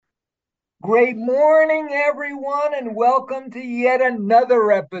Great morning, everyone, and welcome to yet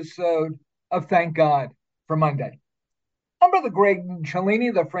another episode of Thank God for Monday. I'm Brother Greg Cellini,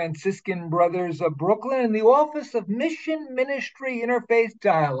 the Franciscan Brothers of Brooklyn, in the Office of Mission Ministry Interfaith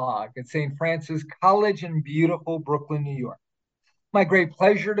Dialogue at St. Francis College in beautiful Brooklyn, New York. My great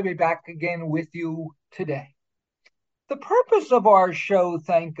pleasure to be back again with you today. The purpose of our show,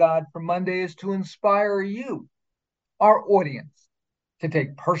 Thank God for Monday, is to inspire you, our audience, to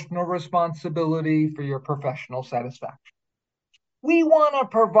take personal responsibility for your professional satisfaction. We want to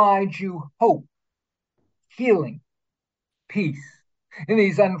provide you hope, healing, peace in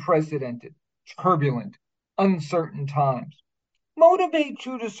these unprecedented, turbulent, uncertain times. Motivate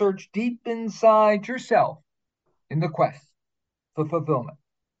you to search deep inside yourself in the quest for fulfillment.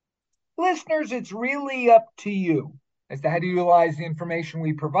 Listeners, it's really up to you as to how to utilize the information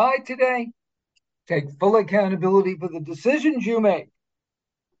we provide today. Take full accountability for the decisions you make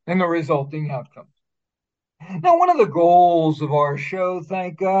and the resulting outcomes. Now, one of the goals of our show,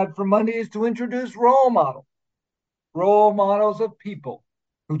 thank God for Monday, is to introduce role models of people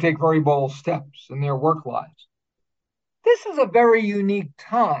who take very bold steps in their work lives. This is a very unique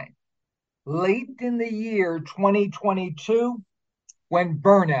time, late in the year 2022, when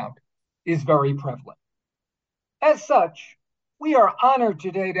burnout is very prevalent. As such, we are honored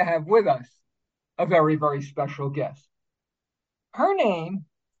today to have with us a very, very special guest. Her name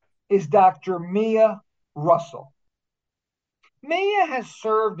is Dr. Mia Russell. Mia has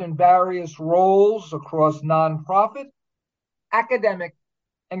served in various roles across nonprofit, academic,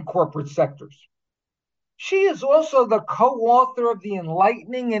 and corporate sectors. She is also the co-author of the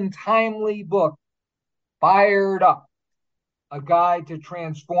enlightening and timely book, Fired Up, a guide to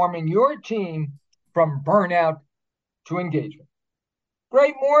transforming your team from burnout to engagement.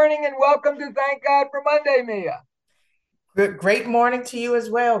 Great morning and welcome to Thank God for Monday, Mia. Great morning to you as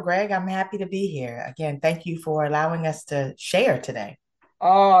well, Greg. I'm happy to be here. Again, thank you for allowing us to share today.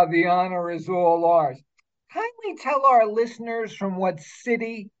 The honor is all ours. Kindly tell our listeners from what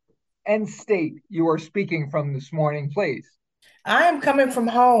city and state you are speaking from this morning, please. I am coming from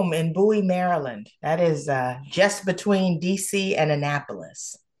home in Bowie, Maryland. That is just between DC and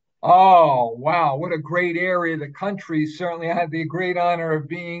Annapolis. Oh, wow. What a great area of the country. Certainly, I had the great honor of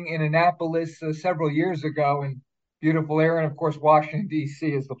being in Annapolis several years ago, and beautiful area. And of course, Washington, D.C.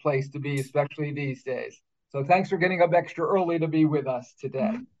 is the place to be, especially these days. So thanks for getting up extra early to be with us today.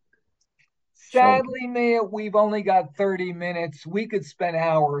 Mhm. Sure. Sadly, Mia, we've only got 30 minutes. We could spend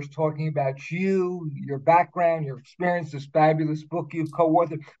hours talking about you, your background, your experience, this fabulous book you've co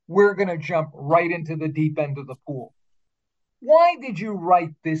authored. We're going to jump right into the deep end of the pool. Why did you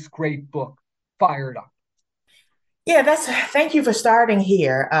write this great book, Fired Up? Yeah, thank you for starting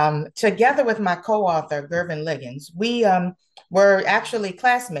here. Together with my co-author, Gervin Liggins, we were actually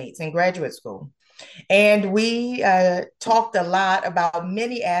classmates in graduate school. And we talked a lot about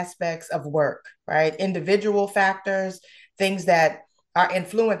many aspects of work, right? Individual factors, things that are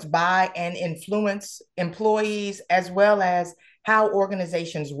influenced by and influence employees, as well as how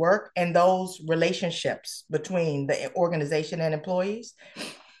organizations work and those relationships between the organization and employees.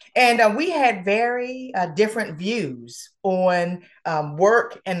 And we had very different views on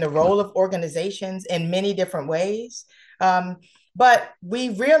work and the role of organizations in many different ways. But we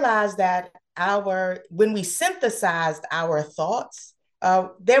realized that when we synthesized our thoughts,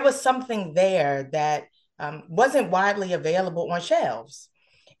 there was something there that wasn't widely available on shelves.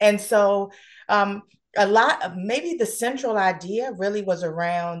 And so a lot of maybe the central idea really was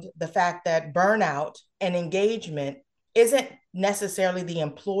around the fact that burnout and engagement isn't necessarily the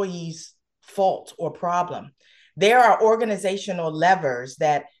employee's fault or problem. There are organizational levers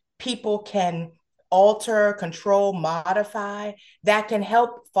that people can alter, control, modify that can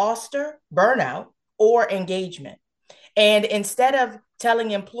help foster burnout or engagement. And instead of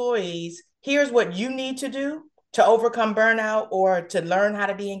telling employees, here's what you need to do to overcome burnout or to learn how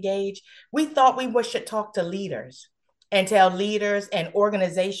to be engaged, we thought we should talk to leaders and tell leaders and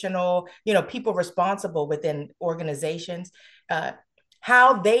organizational, people responsible within organizations, uh,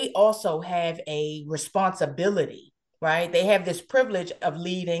 how they also have a responsibility, right? They have this privilege of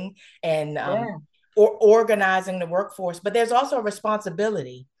leading and Yeah. or organizing the workforce, but there's also a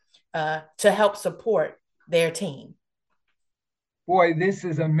responsibility to help support their team. Boy, this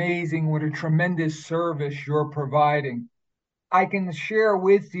is amazing. What a tremendous service you're providing. I can share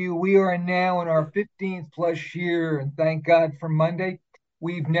with you, we are now in our 15th plus year, and thank God for Monday.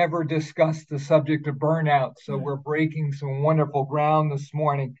 We've never discussed the subject of burnout, so we're breaking some wonderful ground this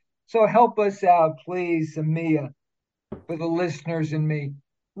morning. So help us out, please, Mia, for the listeners and me.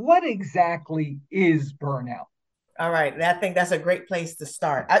 What exactly is burnout? All right. I think that's a great place to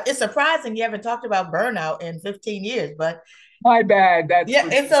start. It's surprising you haven't talked about burnout in 15 years, but My bad. That's yeah, for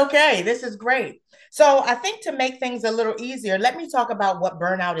it's okay. This is great. So I think to make things a little easier, let me talk about what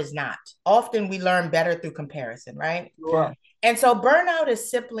burnout is not. Often we learn better through comparison, right? sure. And so burnout is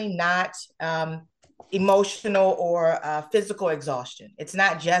simply not emotional or physical exhaustion. It's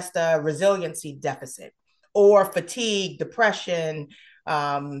not just a resiliency deficit or fatigue, depression,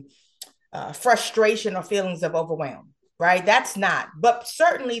 um, frustration, or feelings of overwhelm, right? That's not, but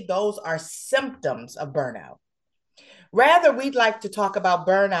certainly those are symptoms of burnout. Rather, we'd like to talk about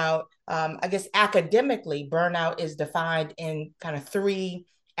burnout. I guess academically, burnout is defined in kind of three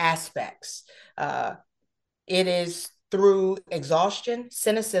aspects. Uh, it is through exhaustion,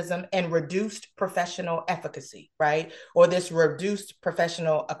 cynicism, and reduced professional efficacy, right? Or this reduced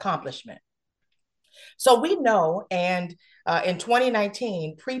professional accomplishment. So we know, and in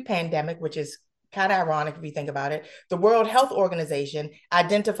 2019, pre-pandemic, which is kind of ironic if you think about it, the World Health Organization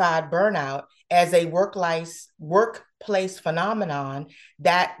identified burnout as a workplace phenomenon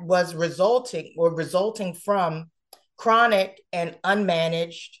that was resulting from chronic and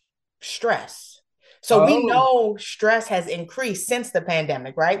unmanaged stress. So we Oh, know stress has increased since the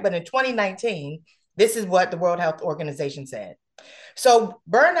pandemic, right? But in 2019, this is what the World Health Organization said. So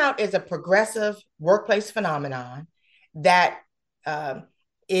burnout is a progressive workplace phenomenon that uh,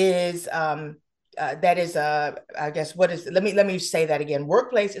 is I guess what is let me say that again.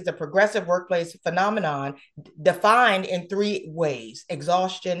 Workplace is a progressive workplace phenomenon defined in three ways: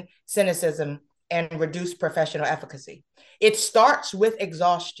 exhaustion, cynicism, and reduced professional efficacy. It starts with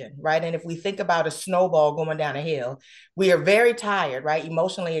exhaustion, right? And if we think about a snowball going down a hill, we are very tired, right?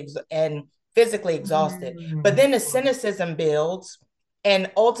 Emotionally and physically exhausted. But then the sure. cynicism builds, and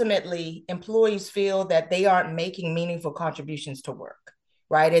ultimately, employees feel that they aren't making meaningful contributions to work,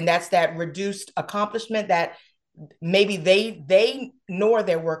 right? And that's that reduced accomplishment that maybe they nor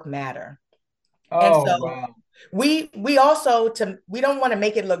their work matter. And Oh, so wow. we also to we don't want to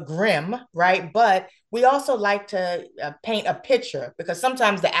make it look grim, right? But we also like to paint a picture because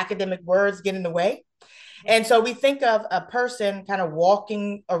sometimes the academic words get in the way. And so we think of a person kind of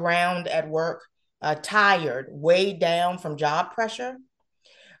walking around at work, tired, weighed down from job pressure,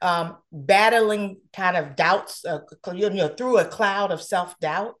 battling kind of doubts, through a cloud of self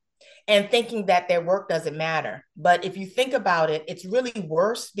doubt, and thinking that their work doesn't matter. But if you think about it, it's really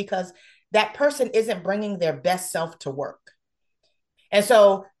worse because that person isn't bringing their best self to work. And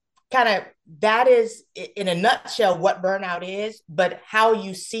so, kind of, that is in a nutshell what burnout is, but how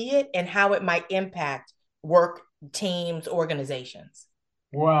you see it and how it might impact work, teams, organizations.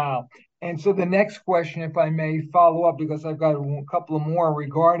 Wow. And so the next question, if I may follow up, because I've got a couple of more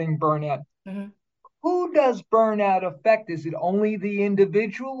regarding burnout. Mhm. Who does burnout affect? Is it only the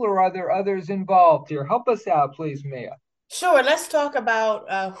individual or are there others involved here? Help us out, please, Mia. Sure. Let's talk about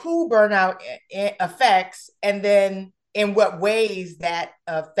who burnout affects and then in what ways that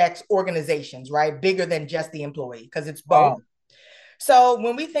affects organizations, right? Bigger than just the employee, because it's both. Wow. So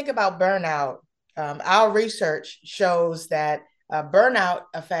when we think about burnout, our research shows that burnout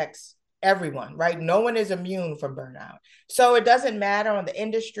affects everyone, right? No one is immune from burnout. So it doesn't matter on the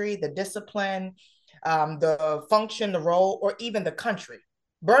industry, the discipline, the function, the role, or even the country.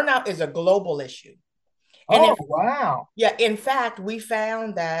 Burnout is a global issue. And Oh, wow. yeah, in fact, we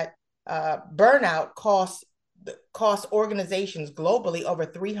found that burnout costs organizations globally over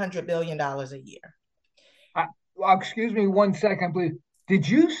 $300 billion a year. Well, excuse me 1 second, please. Did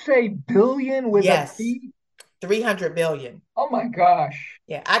you say billion with a Yes, B? 300 billion. Oh my gosh.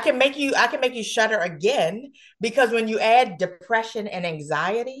 Yeah, I can make you shudder again because when you add depression and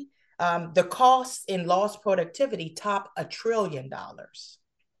anxiety, the costs in lost productivity top $1 trillion.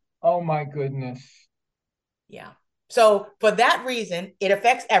 Oh my goodness. Yeah. So for that reason, it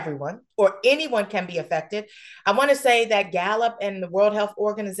affects everyone or anyone can be affected. I want to say that Gallup and the World Health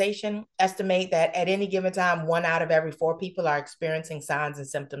Organization estimate that at any given time, 1 out of every 4 people are experiencing signs and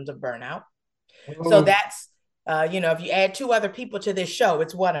symptoms of burnout. So Oh, that's, if you add 2 other people to this show,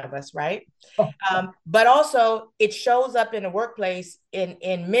 it's one of us, right? But also, it shows up in the workplace in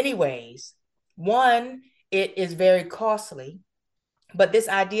many ways. One, it is very costly, but this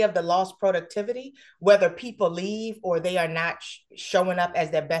idea of the lost productivity, whether people leave or they are not showing up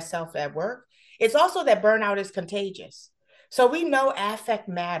as their best self at work, it's also that burnout is contagious. So we know affect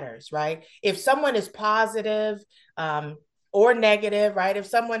matters, right? If someone is positive um, or negative, right? If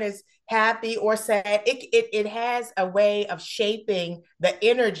someone is happy or sad, it has a way of shaping the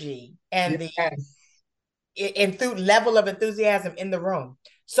energy and the yes. level of enthusiasm in the room.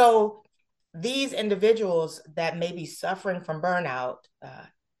 So these individuals that may be suffering from burnout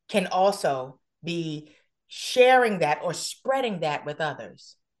can also be sharing that or spreading that with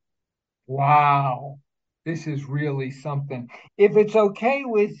others. Wow. This is really something. If it's okay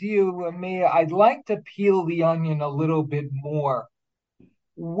with you, Mia, I'd like to peel the onion a little bit more.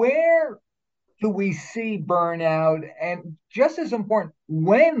 Where do we see burnout? And just as important,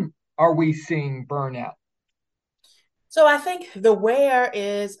 when are we seeing burnout? So I think the where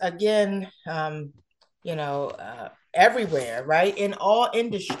is again, everywhere, right? In all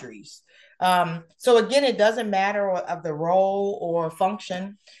industries. So again, it doesn't matter of the role or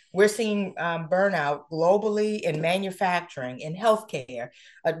function. We're seeing burnout globally in manufacturing, in healthcare.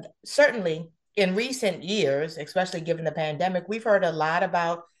 Certainly, in recent years, especially given the pandemic, we've heard a lot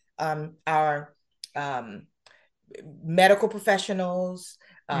about our um, medical professionals,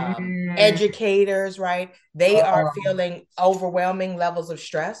 Mm, educators, right? They are oh, feeling overwhelming levels of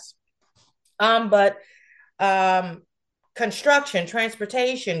stress. But um, construction,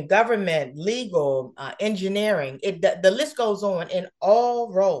 transportation, government, legal, engineering, the list goes on in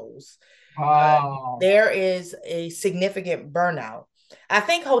all roles. Uh, wow. there is a significant burnout. I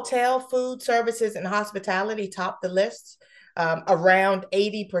think hotel, food services, and hospitality top the list. Around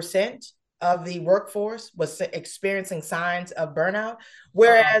 80% of the workforce was experiencing signs of burnout. Uh,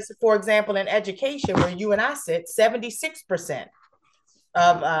 Whereas, for example, in education, where you and I sit, 76%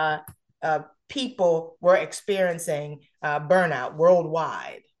 of people were experiencing burnout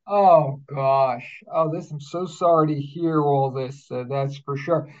worldwide. oh gosh. Oh, this, I'm so sorry to hear all this. That's for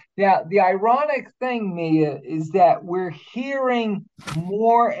sure. Yeah, the ironic thing, Mia, is that we're hearing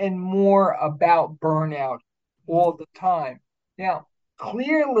more and more about burnout all the time. Now,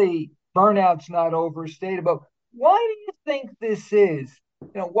 clearly, burnout's not overstated, but why do you think this is?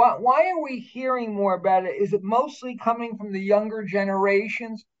 Why are we hearing more about it? Is it mostly coming from the younger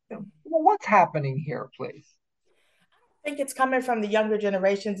generations? What's happening here, please? I think it's coming from the younger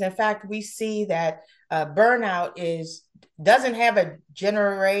generations. In fact, we see that burnout is doesn't have a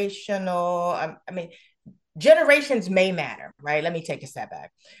generational. I mean, generations may matter, right? Let me take a step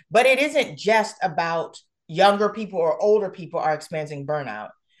back, but it isn't just about younger people or older people are experiencing burnout.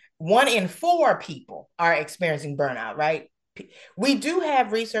 1 in 4 people are experiencing burnout, right? We do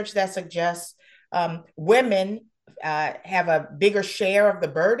have research that suggests women have a bigger share of the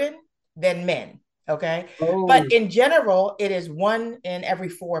burden than men. Okay. Oh, But in general, it is 1 in every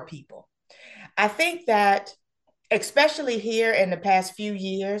 4 people. I think that, especially here in the past few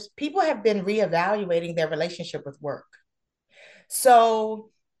years, people have been reevaluating their relationship with work. So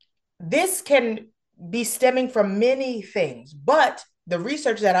this can be stemming from many things, but the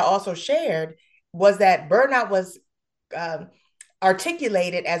research that I also shared was that burnout was um,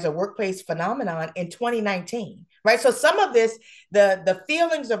 articulated as a workplace phenomenon in 2019, right? So some of this, the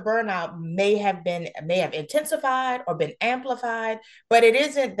feelings of burnout may have intensified or been amplified, but it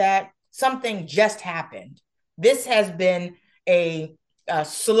isn't that something just happened. This has been a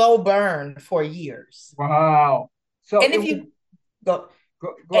slow burn for years. wow. So And it if was, you go,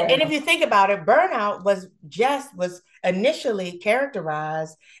 go ahead. and if you think about it, burnout was initially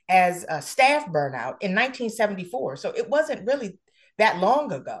characterized as a staff burnout in 1974. So it wasn't really that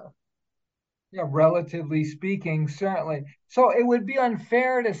long ago. Yeah, relatively speaking, certainly. So it would be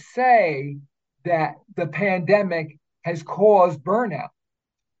unfair to say that the pandemic has caused burnout.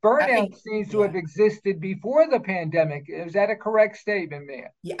 I Burnout think, seems to yeah, have existed before the pandemic. Is that a correct statement, Mia?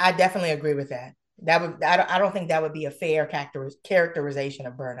 yeah, I definitely agree with that. I don't think that would be a fair characterization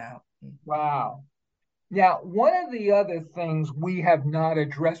of burnout. Wow. Now, one of the other things we have not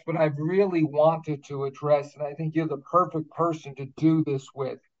addressed, but I've really wanted to address, and I think you're the perfect person to do this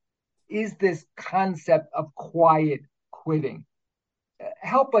with, is this concept of quiet quitting.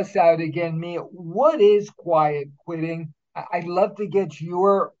 Help us out again, Mia. What is quiet quitting? I'd love to get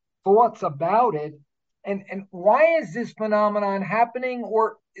your thoughts about it. And why is this phenomenon happening?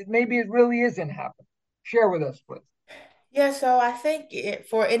 Or maybe it really isn't happening. Share with us, please. Yeah, so I think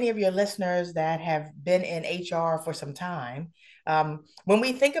for any of your listeners that have been in HR for some time, when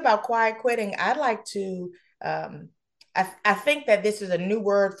we think about quiet quitting, I'd like to, I think that this is a new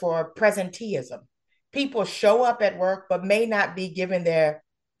word for presenteeism. People show up at work, but may not be given their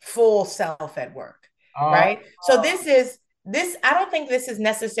full self at work, Uh, right? So I don't think this is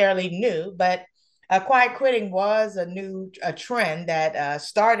necessarily new, but quiet quitting was a trend that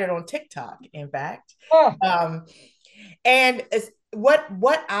started on TikTok, in fact. uh, Um, and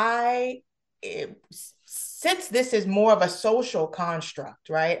what I since this is more of a social construct,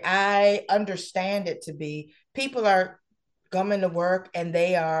 right? I understand it to be people are coming to work and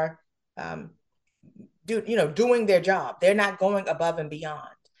they are um, doing their job. They're not going above and beyond.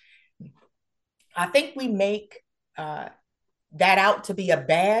 I think we make uh, that out to be a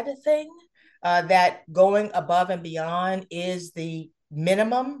bad thing. that going above and beyond is the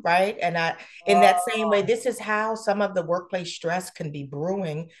minimum, right? And in that same way, Oh, this is how some of the workplace stress can be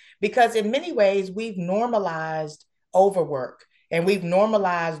brewing, because in many ways we've normalized overwork and we've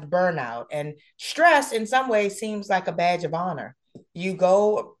normalized burnout, and stress in some ways seems like a badge of honor. You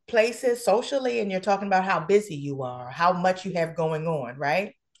go places socially and you're talking about how busy you are, how much you have going on,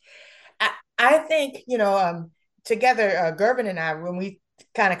 right? I think, together, Gervin and I, when we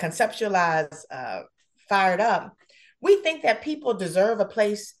kind of conceptualize Fired Up, we think that people deserve a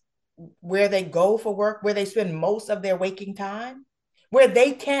place where they go for work, where they spend most of their waking time, where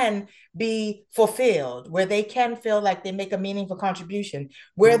they can be fulfilled, where they can feel like they make a meaningful contribution,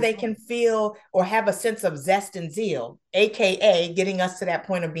 where they can feel or have a sense of zest and zeal, AKA getting us to that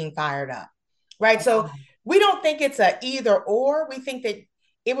point of being fired up. Right. So we don't think it's a either or. We think that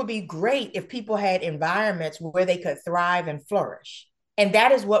it would be great if people had environments where they could thrive and flourish. And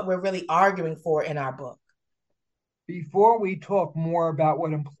that is what we're really arguing for in our book. before we talk more about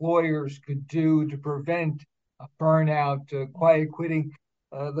what employers could do to prevent burnout, quiet quitting,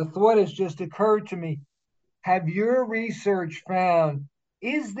 the thought has just occurred to me. Have your research found,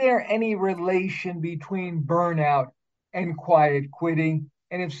 is there any relation between burnout and quiet quitting?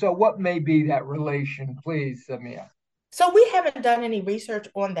 And if so, what may be that relation, please, Samia? So we haven't done any research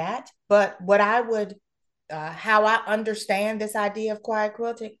on that, but how I understand this idea of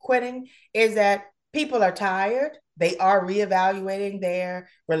quitting is that people are tired. They are reevaluating their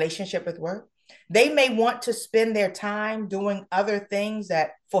relationship with work. They may want to spend their time doing other things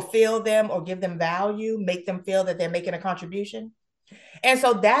that fulfill them or give them value, make them feel that they're making a contribution. And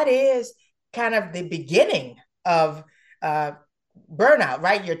so that is kind of the beginning of uh, burnout,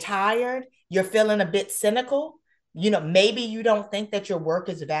 right? You're tired, you're feeling a bit cynical. Maybe you don't think that your work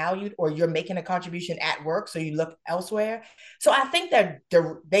is valued or you're making a contribution at work, so you look elsewhere. So I think that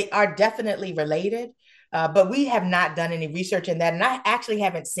they are definitely related, but we have not done any research in that. And I actually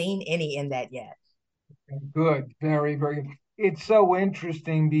haven't seen any in that yet. Good, very, very good. It's so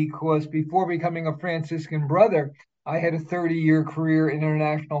interesting because before becoming a Franciscan brother, I had a 30-year career in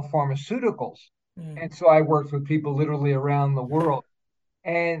international pharmaceuticals. Mm. And so I worked with people literally around the world.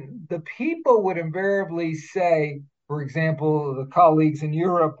 And the people would invariably say, for example, the colleagues in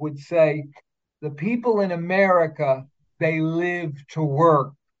Europe would say, the people in America, they live to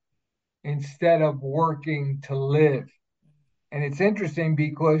work instead of working to live. And it's interesting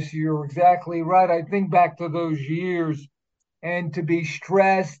because you're exactly right. I think back to those years, and to be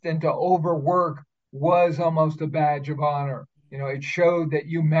stressed and to overwork was almost a badge of honor. It showed that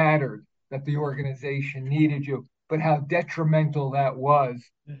you mattered, that the organization needed you, but how detrimental that was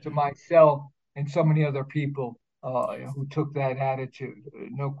to Mm-hmm. myself and so many other people who took that attitude.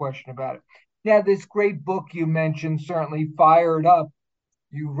 No question about it. Now, this great book you mentioned, certainly Fired Up,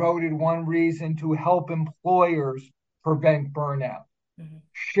 you wrote it one reason to help employers prevent burnout. Mm-hmm.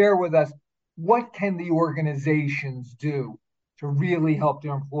 Share with us, what can the organizations do to really help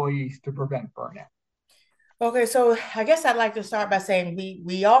their employees to prevent burnout? Okay, so I guess I'd like to start by saying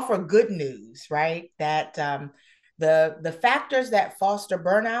we offer good news, right? That the factors that foster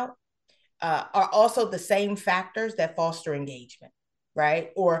burnout are also the same factors that foster engagement,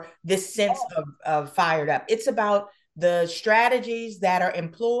 right? Or this sense of fired up. It's about the strategies that are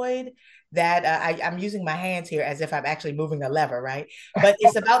employed that I'm using my hands here as if I'm actually moving a lever, right? But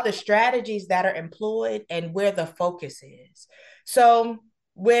it's about the strategies that are employed and where the focus is. So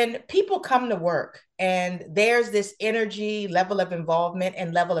when people come to work and there's this energy, level of involvement,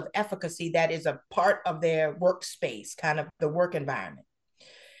 and level of efficacy that is a part of their workspace, kind of the work environment.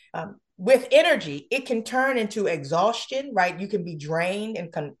 With energy, it can turn into exhaustion, right? You can be drained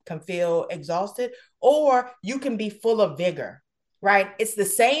and can feel exhausted, or you can be full of vigor, right? It's the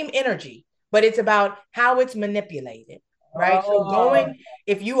same energy, but it's about how it's manipulated, right? So Oh,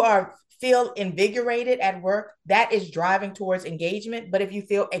 if you are feel invigorated at work, that is driving towards engagement. But if you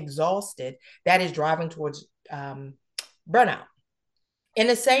feel exhausted, that is driving towards burnout. In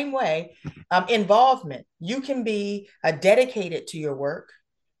the same way, involvement, you can be dedicated to your work,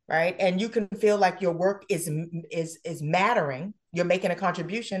 right? And you can feel like your work is mattering, you're making a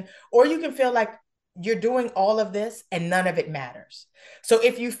contribution, or you can feel like you're doing all of this and none of it matters. So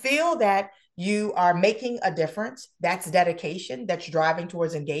if you feel that you are making a difference, that's dedication, that's driving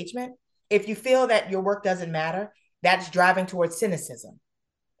towards engagement. If you feel that your work doesn't matter, that's driving towards cynicism.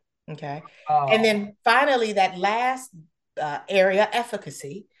 Okay. And oh, then finally, that last area,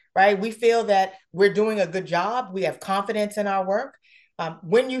 efficacy, right? We feel that we're doing a good job. We have confidence in our work.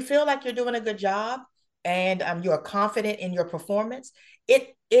 When you feel like you're doing a good job and you're confident in your performance,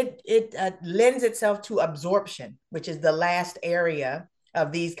 it lends itself to absorption, which is the last area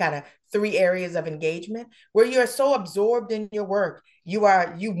of these kind of three areas of engagement, where you're so absorbed in your work, you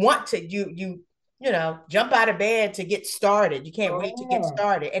want to jump out of bed to get started. You can't wait to get Oh,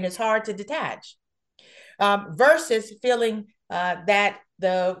 started, and it's hard to detach. Versus feeling that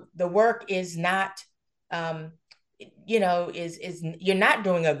the work is not, um, is you're not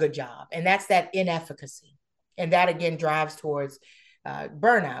doing a good job, and that's that inefficacy, and that again drives towards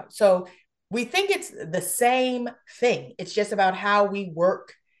burnout. So we think it's the same thing. It's just about how we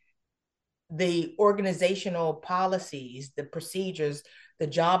work the organizational policies, the procedures, the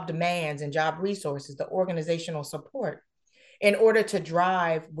job demands and job resources, the organizational support in order to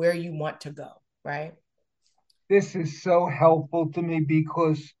drive where you want to go, right? this is so helpful to me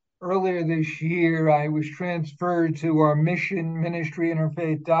because earlier this year I was transferred to our mission, ministry,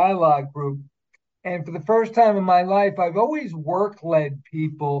 interfaith dialogue group. And for the first time in my life, I've always work led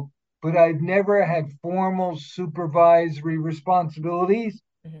people, but I've never had formal supervisory responsibilities,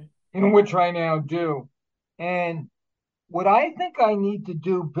 Mm-hmm. in which I now do. And what I think I need to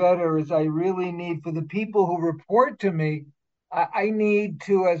do better is I really need for the people who report to me, I need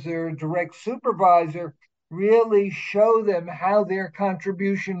to, as their direct supervisor, really show them how their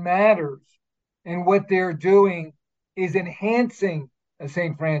contribution matters and what they're doing is enhancing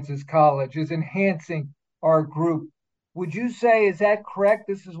St. Francis College, is enhancing our group. Would you say, is that correct?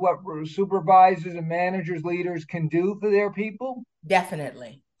 This is what supervisors and managers, leaders can do for their people?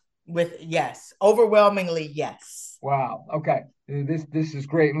 Definitely. With yes, overwhelmingly yes. Wow. Okay. This is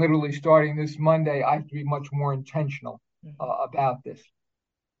great. And literally starting this Monday, I have to be much more intentional Mm-hmm. about this.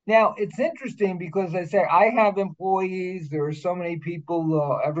 Now, it's interesting because I say I have employees. There are so many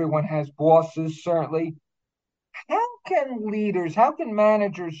people. Everyone has bosses, certainly. How can leaders, how can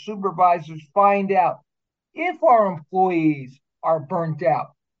managers, supervisors find out if our employees are burnt out?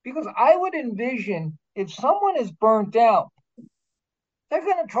 Because I would envision if someone is burnt out, they're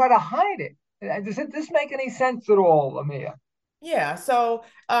going to try to hide it. Does this make any sense at all, Amia? Yeah. So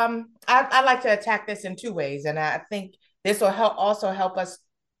I like to attack this in two ways. And I think this will help us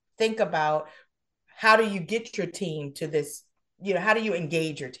think about how do you get your team to this, how do you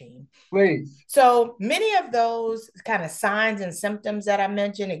engage your team? Please. So many of those kind of signs and symptoms that I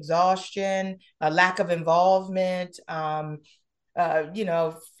mentioned, exhaustion, a lack of involvement, not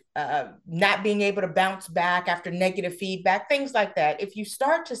being able to bounce back after negative feedback, things like that. If you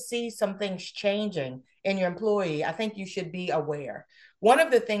start to see some things changing in your employee, I think you should be aware. One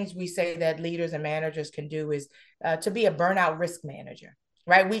of the things we say that leaders and managers can do is to be a burnout risk manager,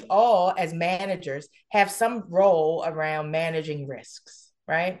 right? We all, as managers, have some role around managing risks,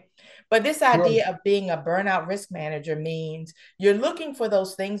 right? But this Sure. idea of being a burnout risk manager means you're looking for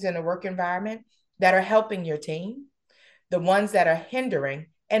those things in the work environment that are helping your team, the ones that are hindering,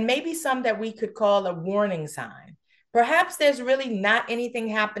 and maybe some that we could call a warning sign. Perhaps there's really not anything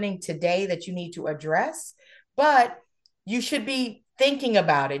happening today that you need to address, but you should be thinking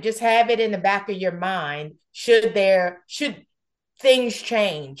about it. Just have it in the back of your mind. Should things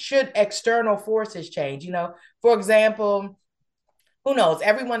change? Should external forces change? For example, who knows?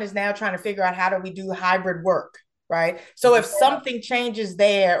 Everyone is now trying to figure out how do we do hybrid work, right? So if Yeah. something changes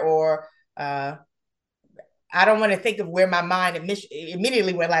there, or I don't want to think of where my mind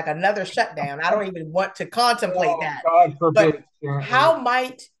immediately went, like another shutdown. I don't even want to contemplate Oh, that. God But forbid, certainly. how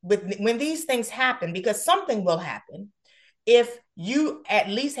might, when these things happen, because something will happen, if you at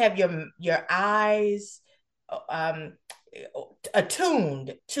least have your eyes um,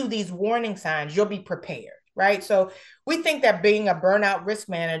 attuned to these warning signs, you'll be prepared, right? So we think that being a burnout risk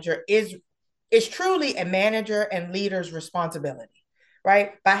manager is truly a manager and leader's responsibility,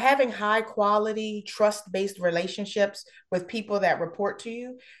 right? By having high quality, trust based relationships with people that report to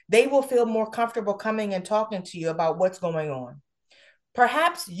you, they will feel more comfortable coming and talking to you about what's going on.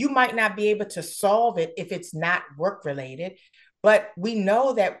 Perhaps you might not be able to solve it if it's not work related, but we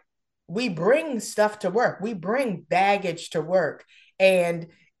know that we bring stuff to work, we bring baggage to work. And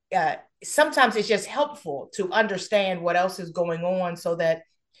sometimes it's just helpful to understand what else is going on so that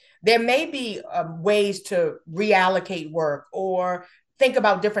there may be ways to reallocate work or think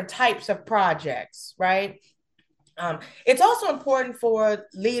about different types of projects, right? It's also important for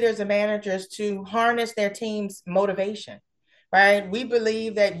leaders and managers to harness their team's motivation, right? We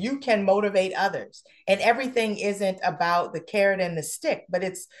believe that you can motivate others, and everything isn't about the carrot and the stick, but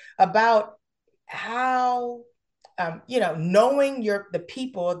it's about how, knowing the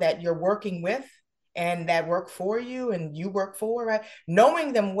people that you're working with and that work for you and you work for, right?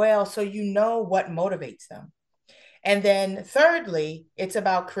 Knowing them well so you know what motivates them. And then thirdly, it's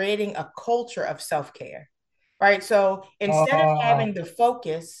about creating a culture of self-care, right? So instead of Uh, having the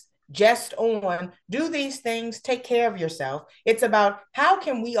focus just on do these things, take care of yourself. It's about how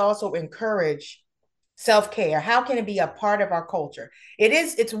can we also encourage self-care? How can it be a part of our culture?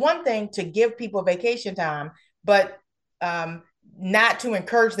 It's one thing to give people vacation time, but um, not to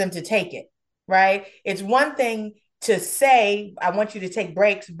encourage them to take it, right? It's one thing to say, I want you to take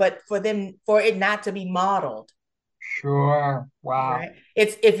breaks, but for it not to be modeled. Sure. Wow. Right.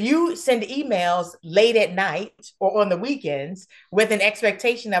 It's if you send emails late at night or on the weekends with an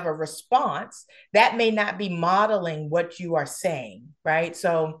expectation of a response, that may not be modeling what you are saying, right?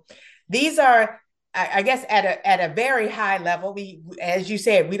 So these are, I guess, at a very high level. We, as you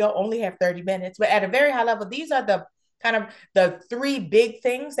said, we don't only have 30 minutes, but at a very high level, these are the kind of the three big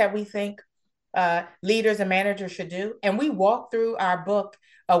things that we think leaders and managers should do. And we walk through our book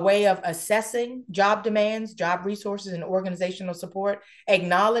a way of assessing job demands, job resources, and organizational support,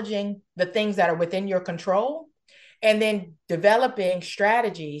 acknowledging the things that are within your control, and then developing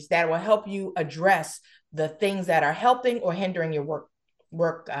strategies that will help you address the things that are helping or hindering your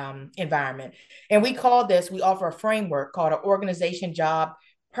work environment. And we offer a framework called an organization job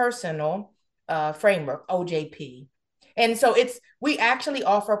personal framework, OJP. And so we actually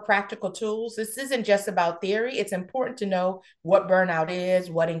offer practical tools. This isn't just about theory. It's important to know what burnout is,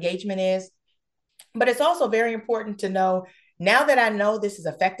 what engagement is, but it's also very important to know, now that I know this is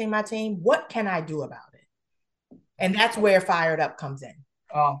affecting my team, what can I do about it? And that's where Fired Up comes in.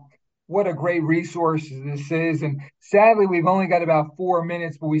 What a great resource this is. And sadly, we've only got about 4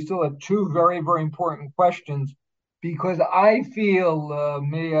 minutes, but we still have two very, very important questions, because I feel,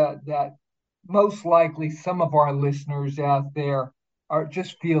 Mia, that most likely some of our listeners out there are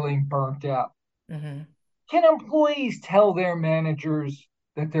just feeling burnt out. Mm-hmm. Can employees tell their managers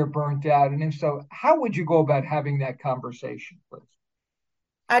that they're burnt out? And if so, how would you go about having that conversation, please?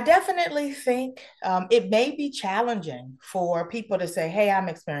 I definitely think it may be challenging for people to say, hey, I'm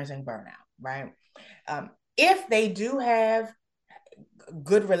experiencing burnout, right? If they do have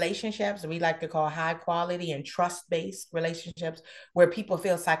good relationships, we like to call high quality and trust-based relationships, where people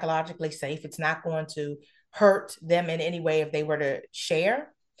feel psychologically safe, it's not going to hurt them in any way if they were to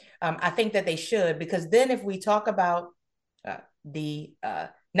share. I think that they should, because then if we talk about the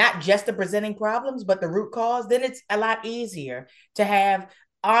not just the presenting problems, but the root cause, then it's a lot easier to have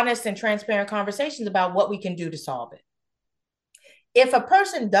honest and transparent conversations about what we can do to solve it. If a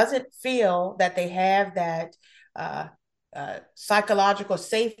person doesn't feel that they have that psychological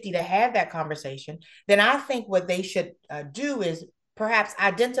safety to have that conversation, then I think what they should do is perhaps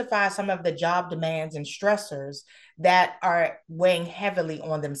identify some of the job demands and stressors that are weighing heavily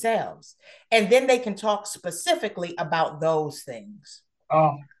on themselves. And then they can talk specifically about those things.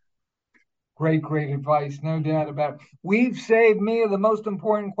 Oh, great, great advice. No doubt about it. We've saved Mia the most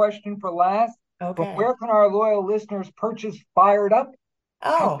important question for last. But Okay. where can our loyal listeners purchase Fired Up?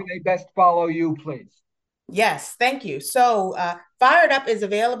 How can Oh, they best follow you, please? yes, thank you. So, Fired Up is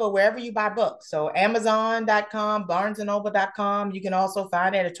available wherever you buy books. So, Amazon.com, BarnesandNoble.com. You can also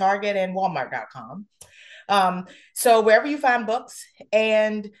find it at Target and Walmart.com. So, wherever you find books.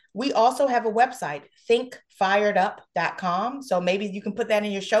 And we also have a website, thinkfiredup.com. So, maybe you can put that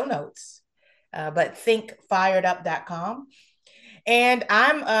in your show notes, but thinkfiredup.com. And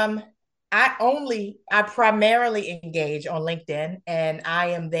I primarily engage on LinkedIn, and I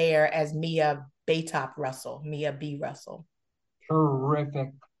am there as Mia Baytop Russell, Mia B. Russell.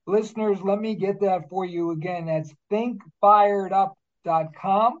 Terrific. Listeners, let me get that for you again. That's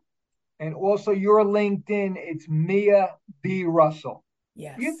thinkfiredup.com. And also your LinkedIn, it's Mia B. Russell.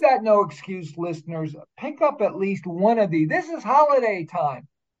 You've Yes. got no excuse, listeners. Pick up at least one of these. This is holiday time.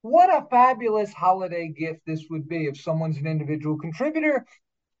 What a fabulous holiday gift this would be if someone's an individual contributor,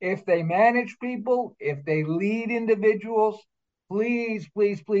 if they manage people, if they lead individuals. Please,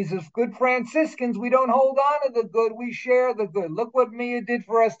 please, please, as good Franciscans, we don't hold on to the good, we share the good. Look what Mia did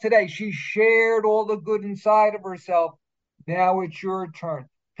for us today. She shared all the good inside of herself. Now it's your turn.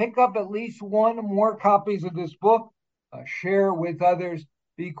 Pick up at least one more copies of this book, share with others,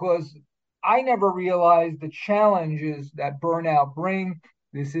 because I never realized the challenges that burnout bring.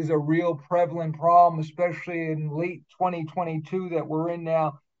 This is a real prevalent problem, especially in late 2022 that we're in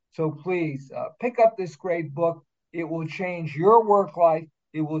now. So please pick up this great book. It will change your work life.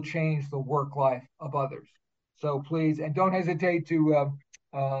 It will change the work life of others. So please, and don't hesitate to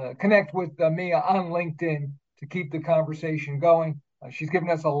connect with Mia on LinkedIn to keep the conversation going. She's given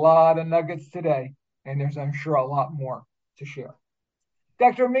us a lot of nuggets today, and there's, I'm sure, a lot more to share.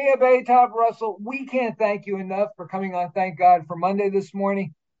 Dr. Mia Baytop Russell, we can't thank you enough for coming on Thank God for Monday this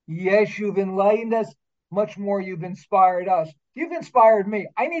morning. Yes, you've enlightened us. Much more, you've inspired us. You've inspired me.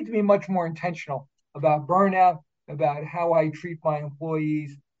 I need to be much more intentional about burnout, about how I treat my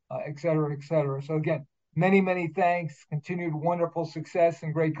employees. et cetera, et cetera. So again, many, many thanks, continued wonderful success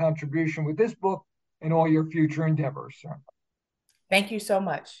and great contribution with this book and all your future endeavors, sir. Thank you so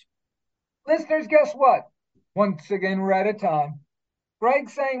much. Listeners, guess what? Once again, we're out of time. Greg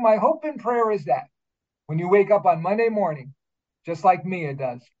saying, my hope and prayer is that when you wake up on Monday morning, just like Mia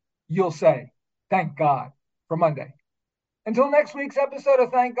does, you'll say, thank God for Monday. Until next week's episode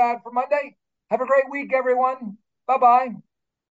of Thank God for Monday, have a great week, everyone. Bye-bye.